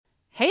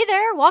Hey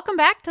there, welcome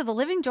back to the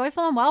Living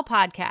Joyful and Well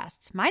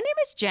podcast. My name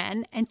is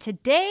Jen, and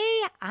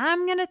today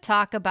I'm going to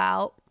talk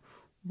about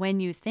when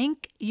you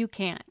think you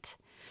can't.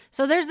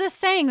 So there's this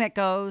saying that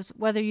goes,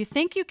 whether you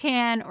think you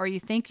can or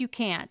you think you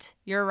can't,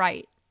 you're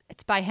right.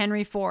 It's by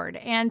Henry Ford.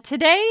 And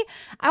today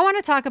I want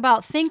to talk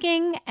about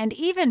thinking and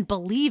even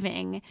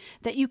believing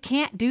that you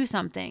can't do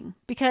something,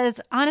 because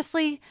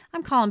honestly,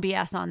 I'm calling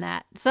BS on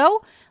that.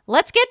 So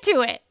let's get to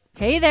it.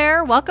 Hey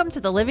there, welcome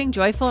to the Living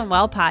Joyful and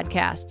Well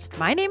podcast.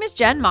 My name is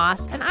Jen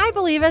Moss, and I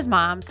believe as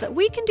moms that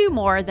we can do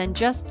more than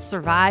just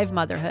survive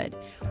motherhood.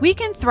 We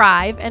can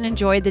thrive and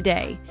enjoy the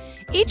day.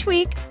 Each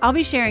week, I'll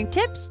be sharing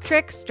tips,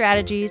 tricks,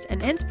 strategies,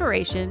 and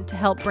inspiration to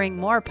help bring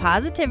more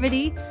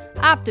positivity,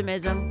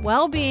 optimism,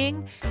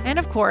 well-being, and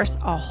of course,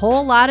 a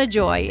whole lot of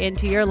joy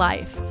into your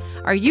life.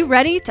 Are you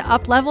ready to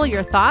up-level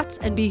your thoughts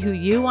and be who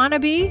you want to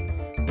be?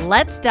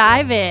 Let's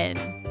dive in.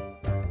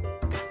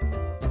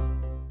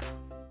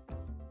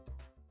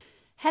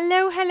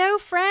 Hello,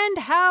 friend.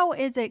 How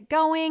is it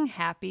going?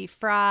 Happy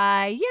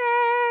Friday.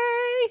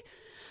 Yay!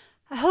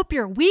 I hope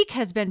your week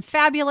has been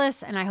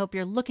fabulous, and I hope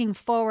you're looking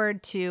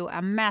forward to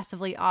a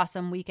massively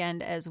awesome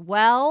weekend as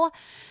well.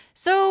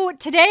 So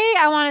today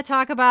I want to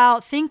talk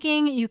about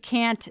thinking you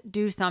can't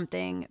do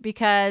something,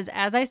 because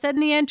as I said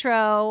in the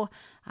intro,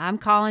 I'm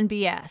calling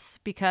BS,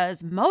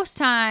 because most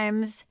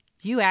times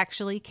you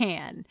actually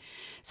can.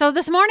 So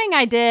this morning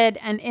I did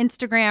an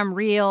Instagram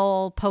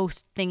reel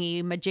post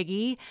thingy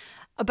majiggy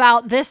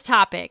about this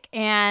topic,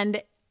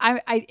 and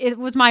it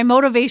was my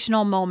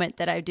motivational moment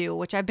that I do,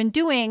 which I've been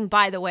doing,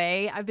 by the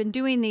way. I've been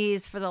doing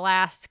these for the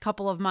last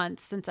couple of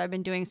months since I've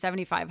been doing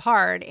 75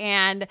 Hard.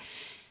 And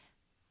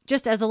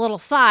just as a little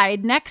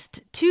side,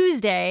 next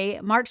Tuesday,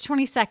 March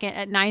 22nd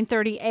at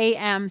 9:30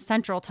 a.m.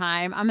 Central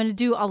Time, I'm going to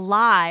do a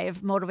live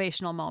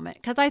motivational moment,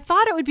 because I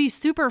thought it would be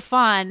super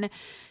fun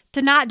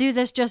to not do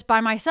this just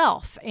by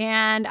myself.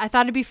 And I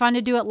thought it'd be fun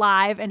to do it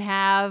live and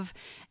have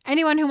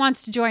anyone who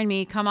wants to join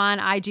me come on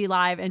IG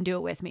Live and do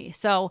it with me.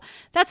 So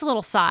that's a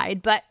little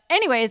side. But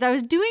anyways, I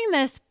was doing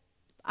this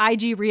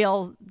IG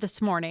Reel this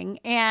morning,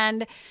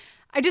 and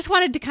I just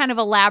wanted to kind of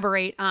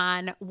elaborate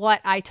on what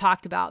I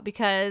talked about,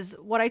 because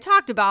what I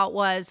talked about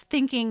was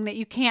thinking that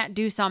you can't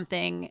do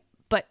something,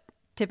 but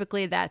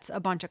typically that's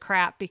a bunch of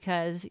crap,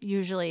 because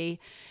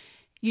usually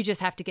you just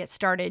have to get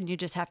started and you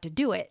just have to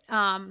do it.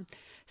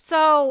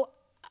 So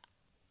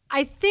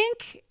I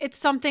think it's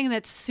something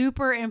that's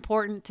super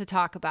important to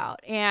talk about.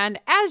 And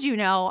as you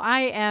know,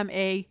 I am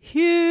a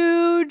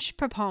huge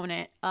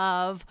proponent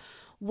of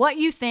what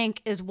you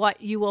think is what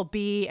you will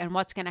be and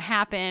what's going to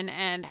happen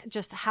and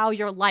just how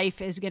your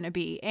life is going to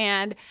be.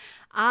 And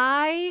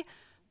I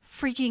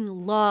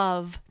freaking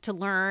love to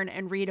learn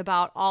and read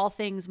about all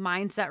things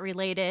mindset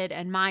related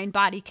and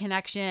mind-body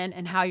connection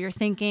and how your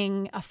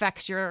thinking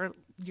affects your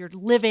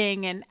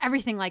living and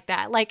everything like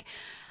that. Like,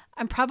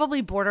 I'm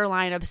probably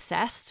borderline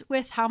obsessed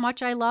with how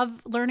much I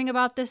love learning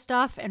about this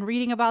stuff and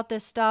reading about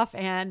this stuff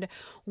and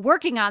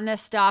working on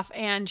this stuff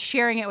and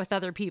sharing it with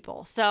other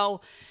people.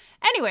 So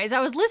anyways, I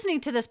was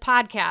listening to this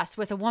podcast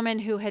with a woman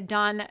who had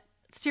done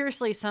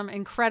seriously some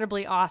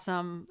incredibly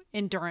awesome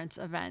endurance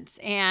events.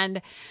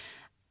 And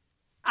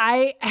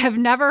I have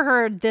never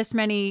heard this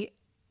many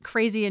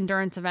crazy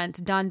endurance events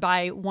done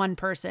by one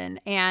person.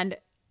 And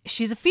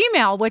she's a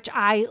female, which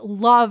I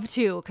love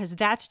too, because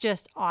that's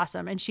just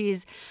awesome. And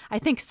she's, I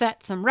think,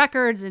 set some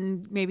records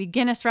and maybe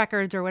Guinness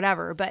records or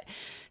whatever. But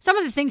some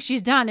of the things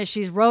she's done is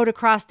she's rowed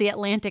across the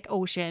Atlantic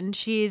Ocean.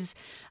 She's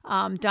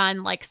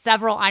done like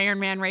several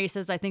Ironman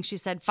races. I think she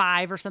said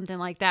 5 or something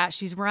like that.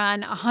 She's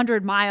run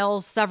 100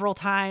 miles several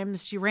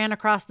times. She ran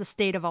across the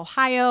state of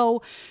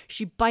Ohio.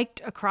 She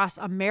biked across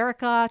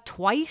America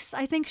twice,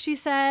 I think she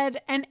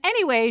said. And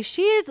anyway,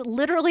 she is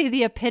literally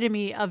the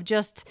epitome of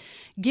just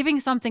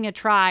giving something a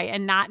try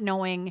and not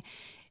knowing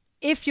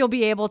if you'll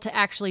be able to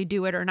actually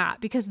do it or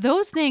not, because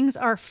those things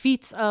are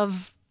feats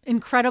of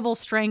incredible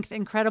strength,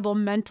 incredible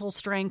mental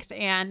strength,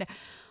 and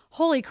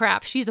holy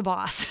crap, she's a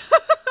boss.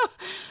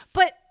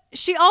 But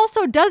she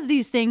also does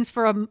these things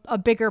for a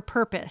bigger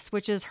purpose,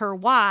 which is her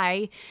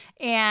why.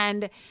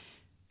 And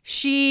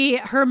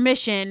her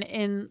mission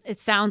it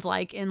sounds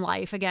like in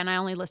life, again, I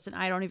only listen,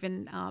 I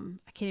can't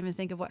even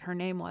think of what her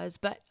name was,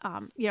 but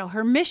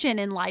her mission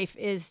in life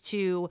is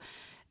to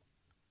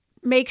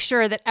make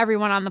sure that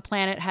everyone on the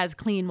planet has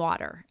clean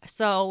water.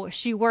 So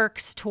she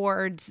works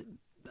towards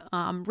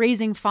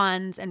raising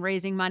funds and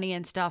raising money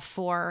and stuff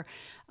for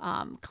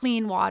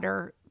clean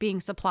water being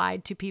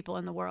supplied to people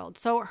in the world.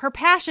 So her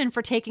passion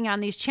for taking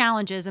on these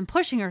challenges and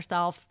pushing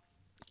herself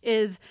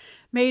is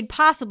made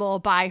possible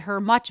by her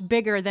much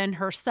bigger than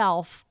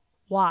herself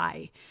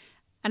why.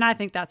 And I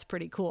think that's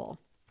pretty cool.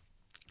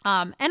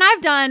 And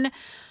I've done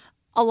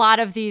a lot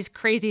of these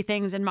crazy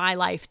things in my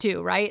life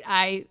too, right?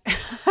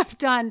 I've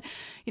done,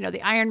 the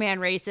Ironman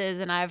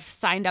races, and I've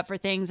signed up for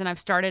things, and I've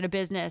started a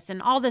business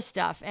and all this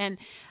stuff. And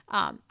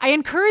I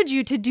encourage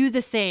you to do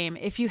the same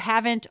if you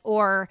haven't,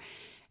 or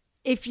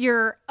if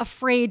you're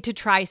afraid to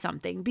try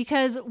something,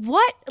 because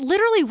what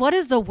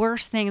is the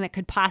worst thing that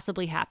could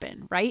possibly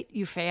happen, right?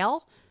 You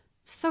fail.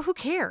 So who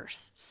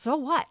cares? So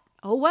what?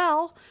 oh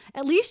well,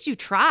 at least you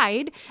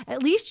tried.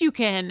 At least you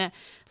can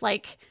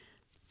like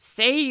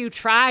say you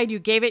tried, you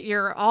gave it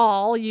your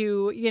all,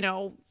 you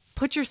know,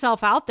 put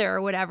yourself out there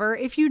or whatever.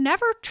 If you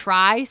never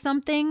try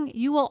something,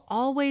 you will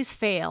always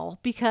fail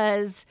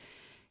because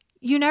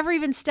you never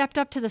even stepped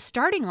up to the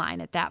starting line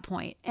at that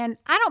point. And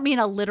I don't mean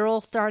a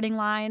literal starting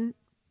line,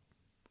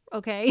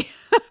 okay?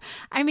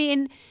 I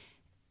mean,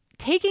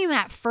 taking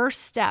that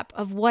first step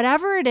of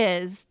whatever it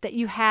is that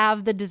you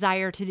have the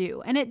desire to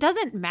do. And it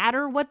doesn't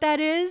matter what that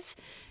is.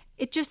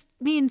 It just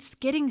means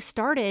getting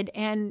started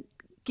and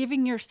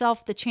giving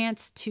yourself the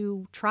chance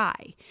to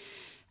try.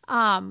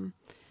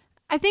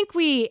 I think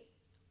we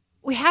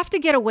have to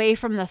get away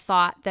from the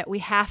thought that we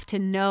have to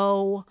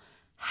know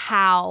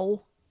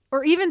how,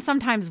 or even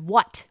sometimes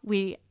what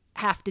we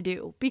have to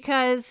do.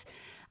 Because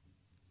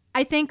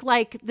I think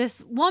like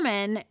this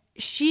woman,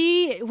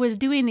 she was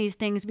doing these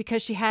things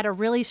because she had a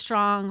really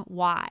strong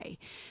why.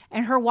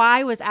 And her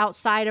why was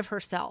outside of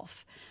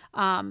herself.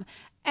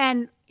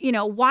 And, you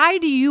know, why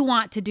do you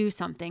want to do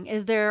something?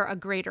 Is there a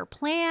greater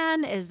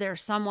plan? Is there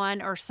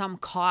someone or some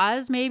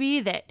cause maybe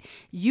that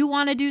you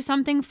want to do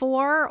something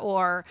for?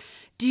 Or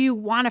do you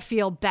want to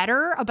feel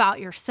better about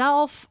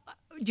yourself?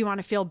 Do you want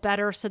to feel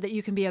better so that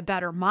you can be a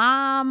better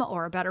mom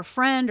or a better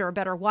friend or a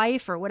better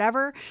wife or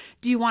whatever?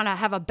 Do you want to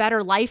have a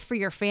better life for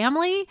your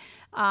family?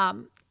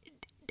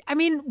 I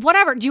mean,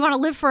 whatever. Do you want to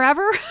live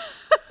forever?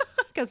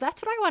 Because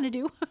that's what I want to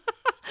do.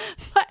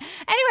 But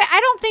anyway, I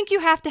don't think you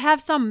have to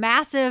have some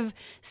massive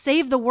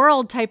save the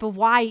world type of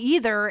why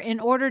either in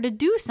order to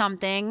do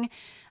something.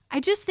 I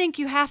just think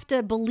you have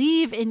to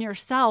believe in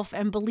yourself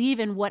and believe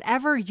in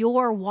whatever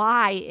your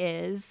why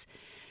is,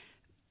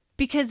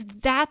 because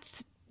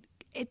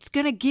it's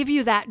going to give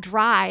you that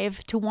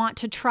drive to want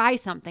to try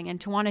something and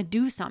to want to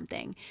do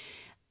something.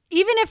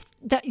 Even if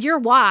your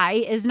why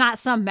is not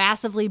some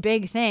massively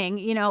big thing,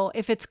 you know,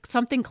 if it's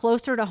something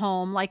closer to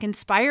home, like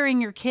inspiring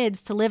your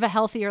kids to live a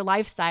healthier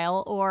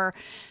lifestyle or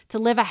to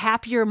live a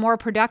happier, more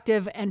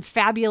productive and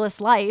fabulous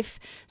life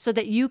so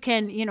that you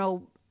can, you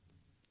know,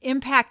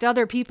 impact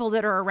other people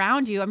that are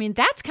around you. I mean,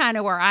 that's kind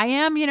of where I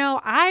am. You know,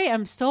 I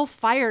am so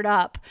fired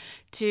up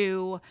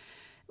to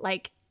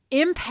like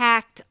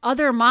impact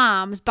other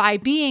moms by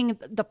being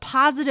the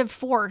positive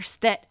force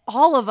that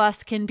all of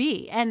us can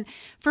be. And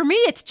for me,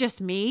 it's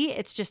just me.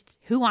 It's just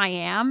who I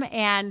am.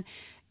 And,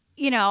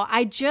 you know,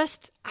 I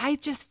just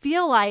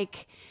feel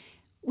like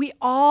we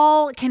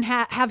all can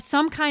have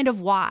some kind of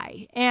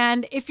why.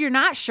 And if you're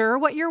not sure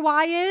what your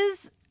why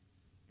is,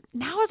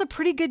 now is a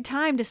pretty good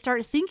time to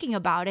start thinking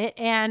about it.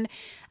 And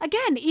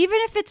again, even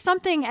if it's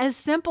something as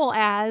simple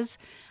as,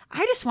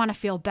 I just want to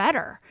feel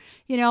better.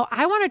 You know,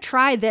 I want to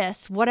try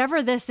this,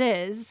 whatever this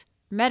is,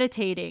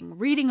 meditating,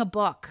 reading a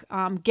book,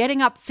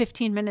 getting up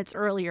 15 minutes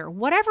earlier,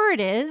 whatever it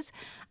is,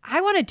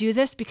 I want to do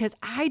this because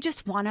I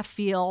just want to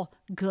feel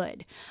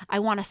good. I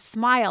want to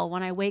smile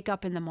when I wake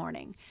up in the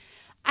morning.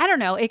 I don't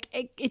know.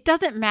 It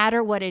doesn't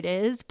matter what it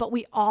is, but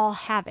we all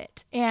have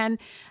it. And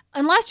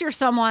unless you're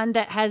someone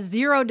that has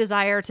zero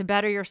desire to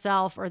better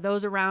yourself or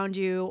those around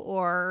you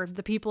or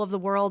the people of the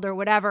world or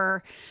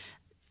whatever,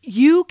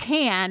 you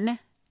can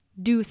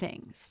do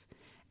things.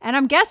 And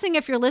I'm guessing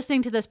if you're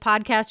listening to this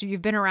podcast or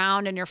you've been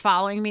around and you're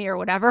following me or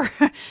whatever,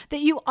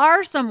 that you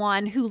are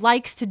someone who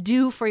likes to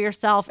do for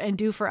yourself and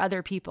do for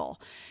other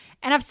people.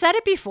 And I've said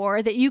it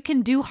before that you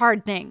can do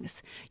hard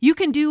things. You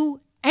can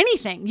do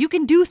anything. You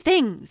can do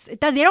things.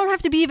 They don't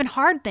have to be even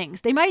hard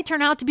things. They might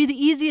turn out to be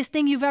the easiest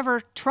thing you've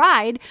ever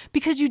tried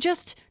because you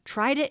just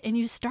tried it and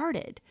you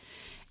started.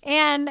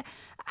 And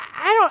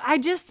I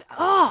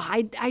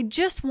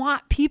just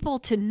want people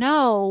to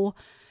know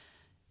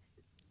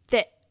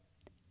that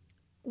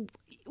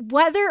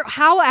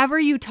however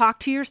you talk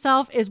to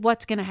yourself is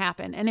what's going to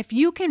happen. And if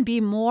you can be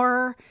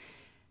more,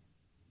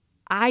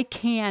 I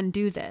can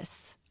do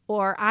this,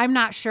 or I'm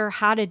not sure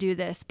how to do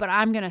this, but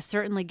I'm going to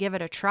certainly give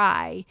it a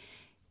try,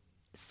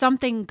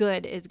 something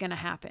good is going to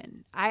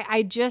happen.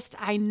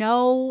 I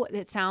know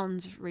it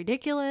sounds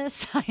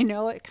ridiculous. I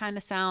know it kind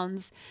of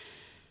sounds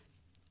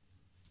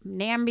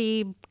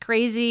namby,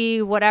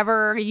 crazy,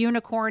 whatever,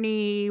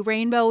 unicorny,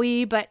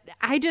 rainbowy, but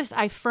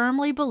I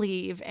firmly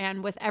believe,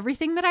 and with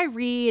everything that I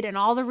read and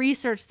all the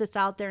research that's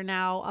out there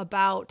now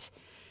about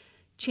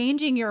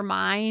changing your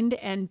mind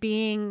and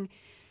being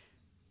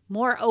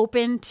more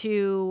open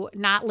to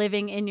not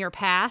living in your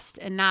past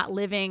and not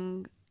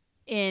living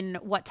in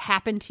what's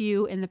happened to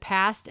you in the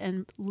past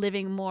and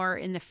living more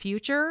in the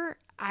future,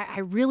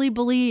 I really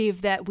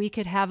believe that we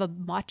could have a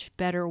much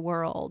better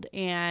world,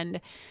 and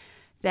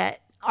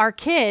that our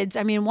kids,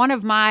 I mean, one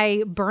of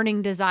my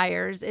burning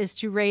desires is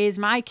to raise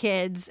my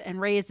kids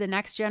and raise the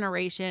next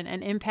generation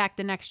and impact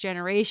the next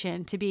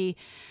generation to be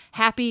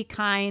happy,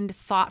 kind,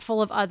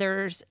 thoughtful of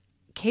others,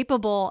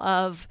 capable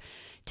of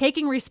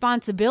taking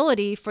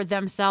responsibility for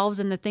themselves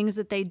and the things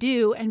that they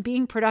do and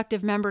being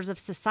productive members of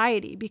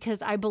society.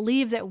 Because I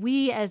believe that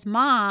we as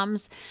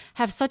moms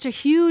have such a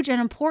huge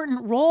and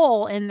important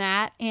role in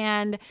that.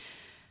 And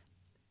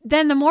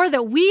then the more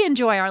that we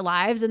enjoy our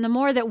lives and the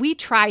more that we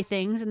try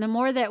things and the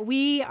more that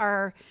we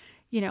are,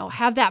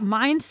 have that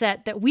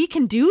mindset that we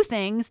can do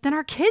things, then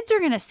our kids are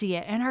going to see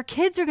it and our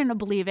kids are going to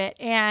believe it.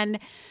 And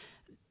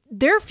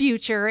their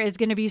future is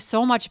going to be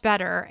so much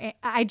better.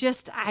 I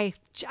just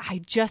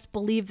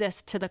believe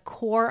this to the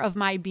core of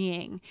my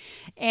being.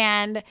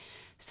 And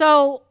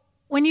so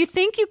when you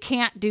think you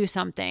can't do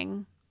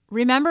something,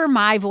 remember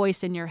my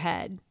voice in your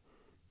head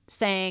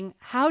saying,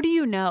 how do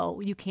you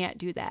know you can't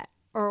do that?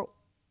 Or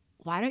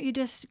why don't you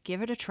just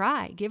give it a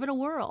try? Give it a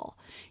whirl.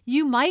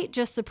 You might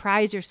just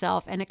surprise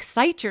yourself and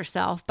excite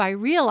yourself by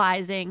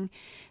realizing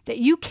that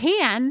you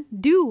can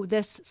do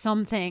this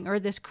something or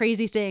this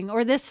crazy thing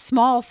or this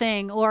small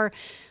thing, or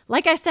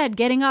like I said,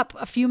 getting up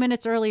a few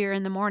minutes earlier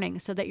in the morning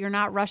so that you're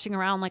not rushing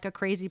around like a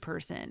crazy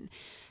person.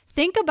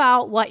 Think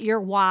about what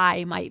your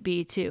why might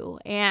be too.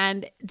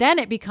 And then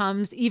it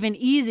becomes even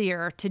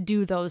easier to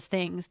do those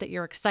things that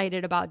you're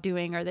excited about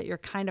doing or that you're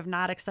kind of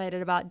not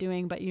excited about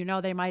doing, but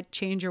they might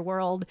change your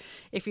world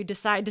if you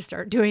decide to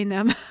start doing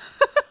them.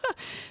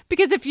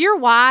 Because if your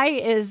why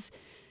is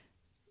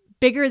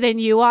bigger than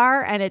you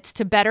are and it's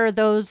to better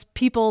those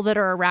people that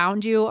are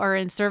around you or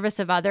in service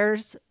of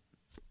others,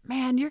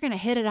 man, you're going to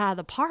hit it out of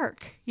the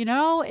park.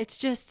 It's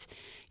just,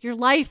 your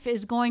life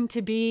is going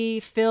to be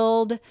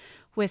filled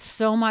with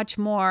so much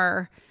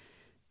more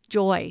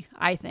joy,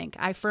 I think.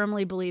 I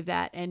firmly believe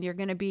that. And you're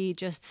going to be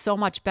just so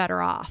much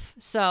better off.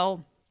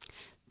 So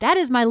that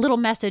is my little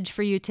message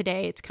for you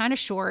today. It's kind of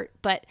short,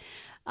 but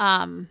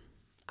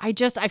I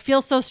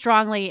feel so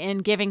strongly in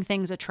giving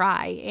things a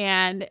try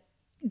and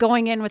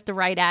going in with the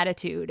right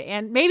attitude.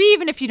 And maybe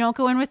even if you don't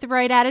go in with the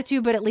right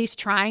attitude, but at least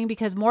trying,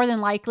 because more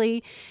than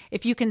likely,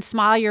 if you can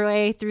smile your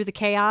way through the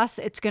chaos,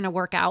 it's going to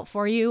work out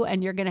for you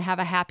and you're going to have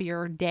a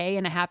happier day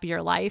and a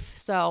happier life.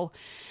 So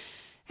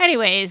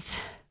anyways,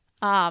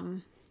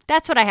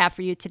 that's what I have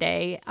for you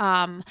today.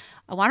 I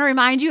want to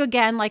remind you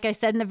again, like I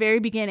said in the very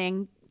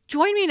beginning,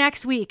 join me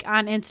next week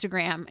on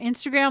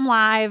Instagram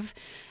Live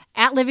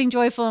at Living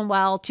Joyful and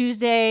Well,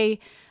 Tuesday,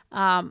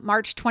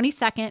 March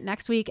 22nd,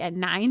 next week at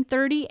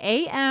 9:30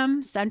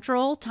 a.m.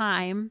 Central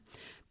Time,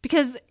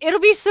 because it'll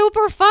be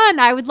super fun.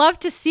 I would love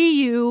to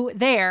see you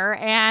there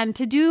and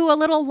to do a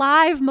little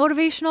live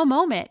motivational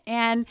moment.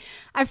 And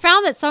I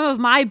found that some of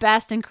my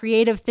best and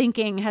creative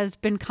thinking has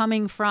been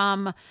coming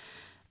from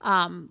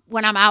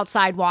when I'm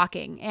outside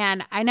walking.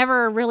 And I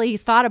never really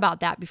thought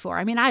about that before.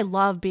 I mean, I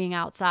love being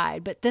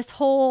outside, but this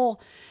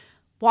whole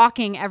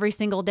walking every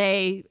single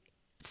day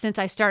since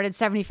I started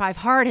 75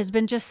 Hard has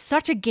been just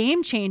such a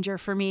game changer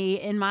for me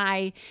in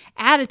my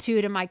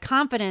attitude and my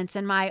confidence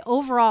and my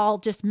overall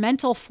just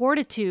mental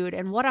fortitude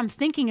and what I'm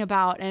thinking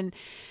about. And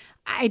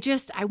I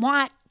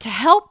want to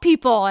help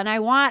people, and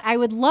I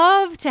would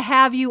love to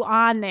have you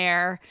on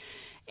there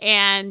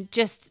and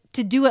just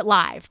to do it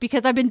live,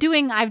 because I've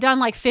done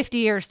like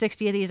 50 or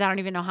 60 of these. I don't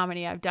even know how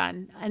many I've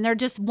done. And they're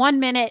just 1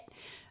 minute,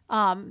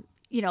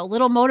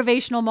 little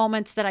motivational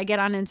moments that I get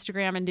on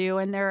Instagram and do.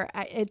 And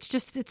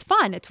it's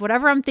fun. It's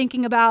whatever I'm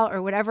thinking about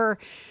or whatever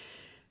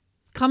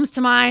comes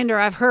to mind or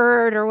I've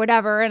heard or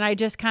whatever. And I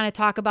just kind of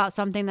talk about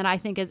something that I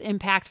think is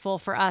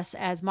impactful for us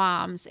as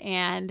moms.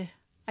 And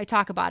I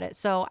talk about it.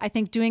 So I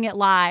think doing it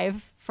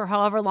live for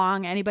however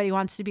long anybody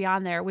wants to be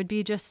on there would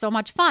be just so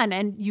much fun.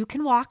 And you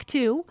can walk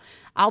too.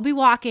 I'll be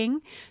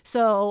walking.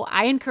 So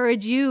I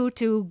encourage you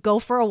to go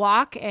for a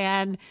walk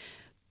and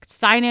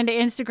sign into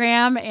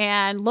Instagram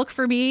and look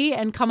for me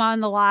and come on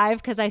the live,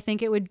 because I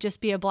think it would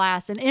just be a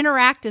blast, and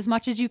interact as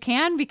much as you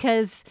can,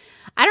 because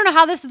I don't know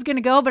how this is going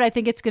to go, but I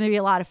think it's going to be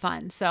a lot of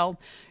fun. So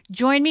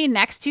join me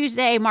next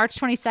Tuesday, March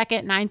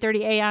 22nd,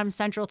 9:30 a.m.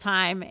 Central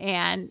Time,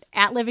 and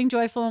at Living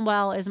Joyful and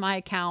Well is my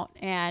account,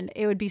 and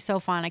it would be so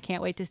fun. I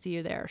can't wait to see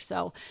you there.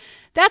 So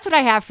that's what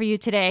I have for you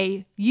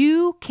today.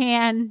 You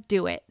can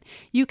do it.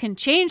 You can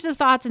change the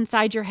thoughts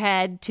inside your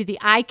head to the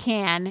I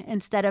can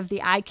instead of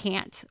the I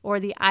can't, or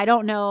the I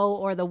don't know,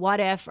 or the what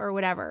if, or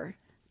whatever.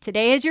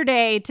 Today is your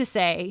day to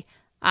say,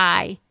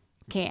 I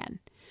can.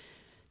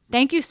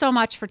 Thank you so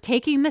much for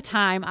taking the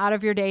time out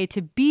of your day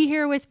to be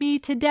here with me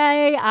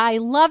today. I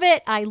love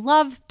it. I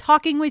love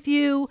talking with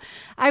you.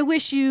 I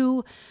wish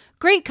you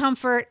great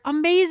comfort,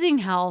 amazing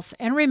health,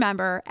 and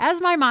remember,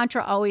 as my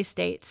mantra always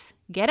states,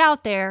 get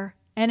out there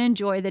and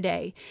enjoy the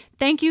day.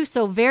 Thank you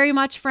so very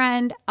much,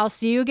 friend. I'll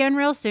see you again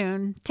real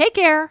soon. Take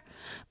care.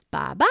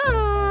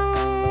 Bye-bye.